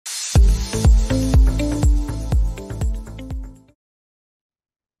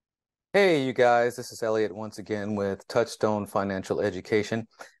Hey, you guys, this is Elliot once again with Touchstone Financial Education.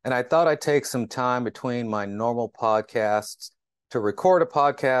 And I thought I'd take some time between my normal podcasts to record a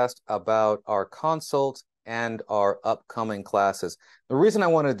podcast about our consults and our upcoming classes. The reason I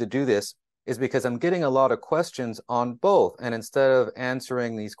wanted to do this is because I'm getting a lot of questions on both. And instead of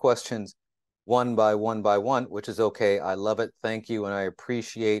answering these questions one by one, which is okay, I love it. Thank you. And I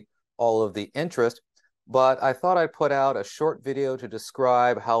appreciate all of the interest, but I thought I'd put out a short video to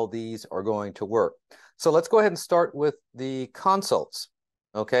describe how these are going to work. So let's go ahead and start with the consults.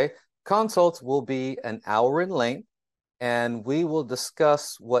 Okay, consults will be an hour in length, and we will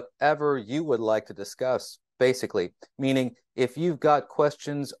discuss whatever you would like to discuss, basically. Meaning, if you've got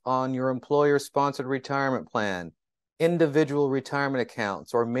questions on your employer-sponsored retirement plan, individual retirement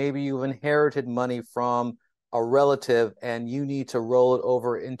accounts, or maybe you've inherited money from a relative and you need to roll it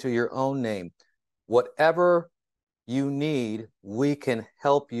over into your own name, whatever you need, we can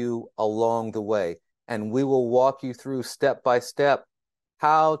help you along the way. And we will walk you through step by step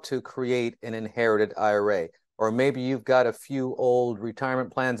how to create an inherited IRA. Or maybe you've got a few old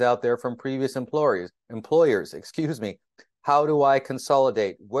retirement plans out there from previous employers, excuse me. How do I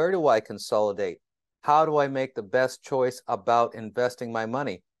consolidate? Where do I consolidate? How do I make the best choice about investing my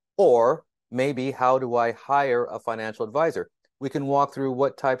money? Or maybe how do I hire a financial advisor? We can walk through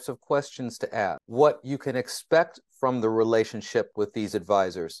what types of questions to ask, what you can expect from the relationship with these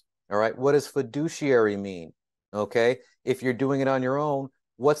advisors. All right. What does fiduciary mean? Okay. If you're doing it on your own,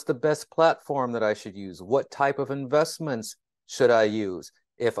 what's the best platform that I should use? What type of investments should I use?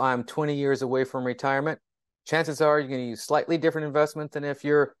 If I'm 20 years away from retirement, chances are you're going to use slightly different investments than if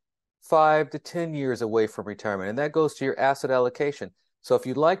you're 5 to 10 years away from retirement. And that goes to your asset allocation. So if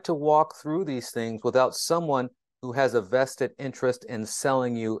you'd like to walk through these things without someone who has a vested interest in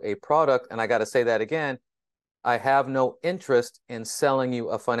selling you a product, and I got to say that again, I have no interest in selling you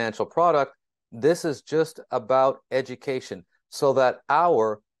a financial product. This is just about education so that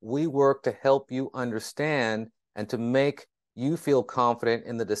we work to help you understand and to make you feel confident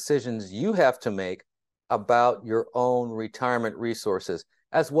in the decisions you have to make about your own retirement resources,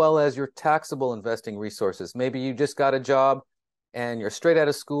 as well as your taxable investing resources. Maybe you just got a job and you're straight out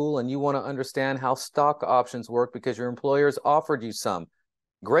of school and you want to understand how stock options work because your employer's offered you some.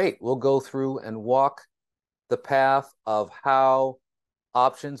 Great. We'll go through and walk the path of how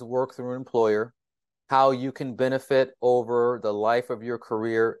options work through an employer, how you can benefit over the life of your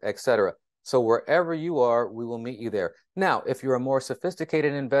career, etc. So wherever you are, we will meet you there. Now, if you're a more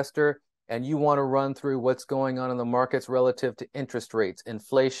sophisticated investor and you want to run through what's going on in the markets relative to interest rates,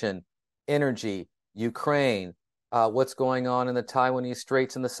 inflation, energy, Ukraine, what's going on in the Taiwanese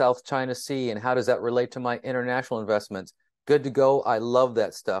Straits and the South China Sea, and how does that relate to my international investments? Good to go. I love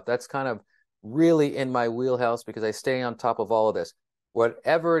that stuff. That's kind of really in my wheelhouse because I stay on top of all of this.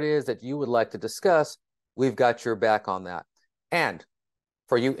 Whatever it is that you would like to discuss, we've got your back on that. And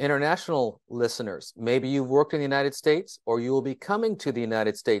for you international listeners, maybe you've worked in the United States or you will be coming to the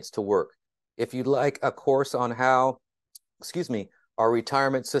United States to work. If you'd like a course on how, our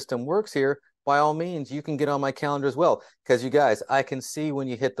retirement system works here, by all means, you can get on my calendar as well. Because you guys, I can see when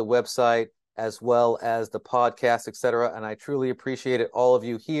you hit the website as well as the podcast, etc. And I truly appreciate it, all of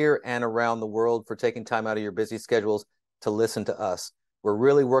you here and around the world, for taking time out of your busy schedules to listen to us. We're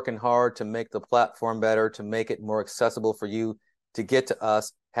really working hard to make the platform better, to make it more accessible for you to get to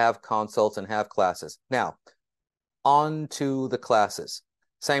us, have consults, and have classes. Now, on to the classes.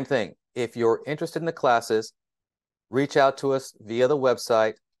 Same thing. If you're interested in the classes, reach out to us via the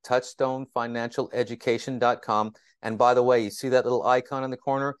website, touchstonefinancialeducation.com. And by the way, you see that little icon in the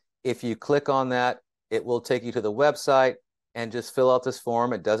corner? If you click on that, it will take you to the website and just fill out this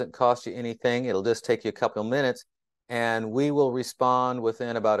form. It doesn't cost you anything. It'll just take you a couple of minutes, and we will respond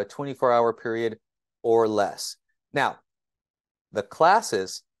within about a 24-hour period or less. Now, the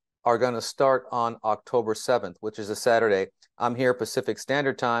classes are going to start on October 7th, which is a Saturday. I'm here Pacific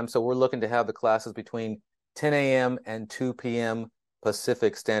Standard Time, so we're looking to have the classes between 10 a.m. and 2 p.m.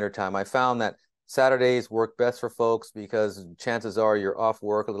 Pacific Standard Time. I found that Saturdays work best for folks because chances are you're off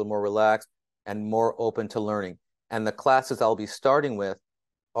work, a little more relaxed and more open to learning. And the classes I'll be starting with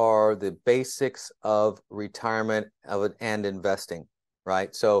are the basics of retirement and investing,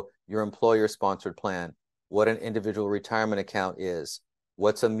 right? So your employer-sponsored plan, what an individual retirement account is,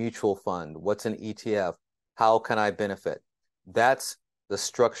 what's a mutual fund, what's an ETF, how can I benefit? That's the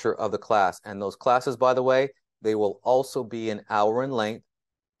structure of the class. And those classes, by the way, they will also be an hour in length.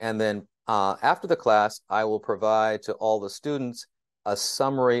 And then after the class, I will provide to all the students a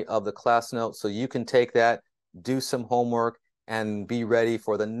summary of the class notes so you can take that, do some homework, and be ready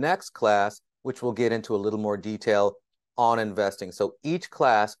for the next class, which will get into a little more detail on investing. So each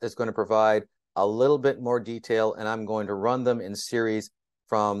class is going to provide a little bit more detail, and I'm going to run them in series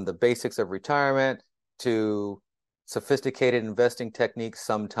from the basics of retirement to sophisticated investing techniques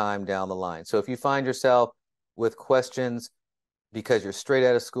sometime down the line. So if you find yourself with questions because you're straight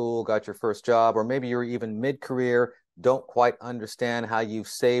out of school, got your first job, or maybe you're even mid-career, don't quite understand how you've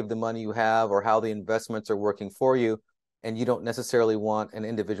saved the money you have or how the investments are working for you, and you don't necessarily want an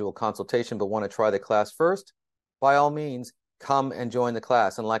individual consultation but want to try the class first, by all means, come and join the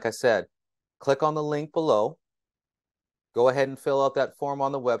class. And like I said, click on the link below. Go ahead and fill out that form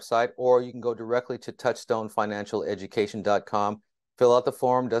on the website, or you can go directly to touchstonefinancialeducation.com. Fill out the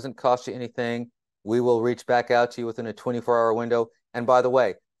form, doesn't cost you anything. We will reach back out to you within a 24-hour window. And by the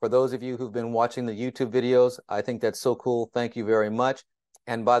way, for those of you who've been watching the YouTube videos, I think that's so cool. Thank you very much.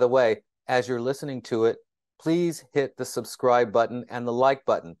 And by the way, as you're listening to it, please hit the subscribe button and the like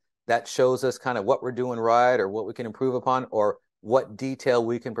button. That shows us kind of what we're doing right or what we can improve upon or what detail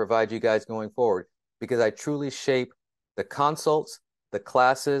we can provide you guys going forward. Because I truly shape the consults, the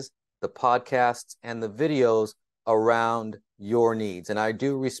classes, the podcasts, and the videos around your needs. And I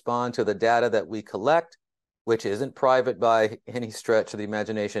do respond to the data that we collect, which isn't private by any stretch of the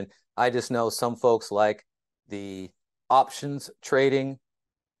imagination. I just know some folks like the options trading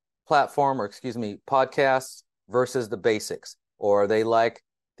platform, or excuse me, podcasts versus the basics, or they like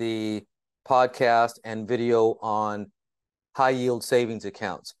the podcast and video on high yield savings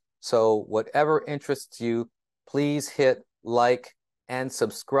accounts. So whatever interests you, please hit like and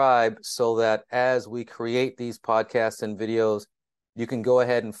subscribe so that as we create these podcasts and videos, you can go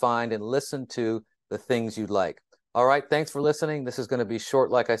ahead and find and listen to the things you'd like. All right, thanks for listening. This is going to be short,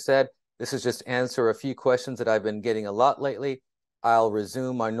 like I said. This is just answer a few questions that I've been getting a lot lately. I'll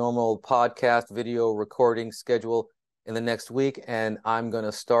resume my normal podcast video recording schedule in the next week, and I'm going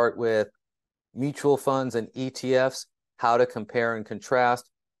to start with mutual funds and ETFs, how to compare and contrast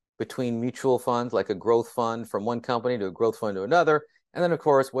between mutual funds, like a growth fund from one company to a growth fund to another. And then, of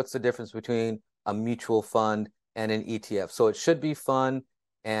course, what's the difference between a mutual fund and an ETF? So it should be fun.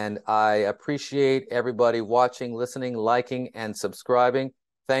 And I appreciate everybody watching, listening, liking, and subscribing.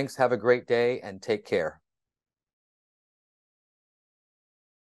 Thanks. Have a great day and take care.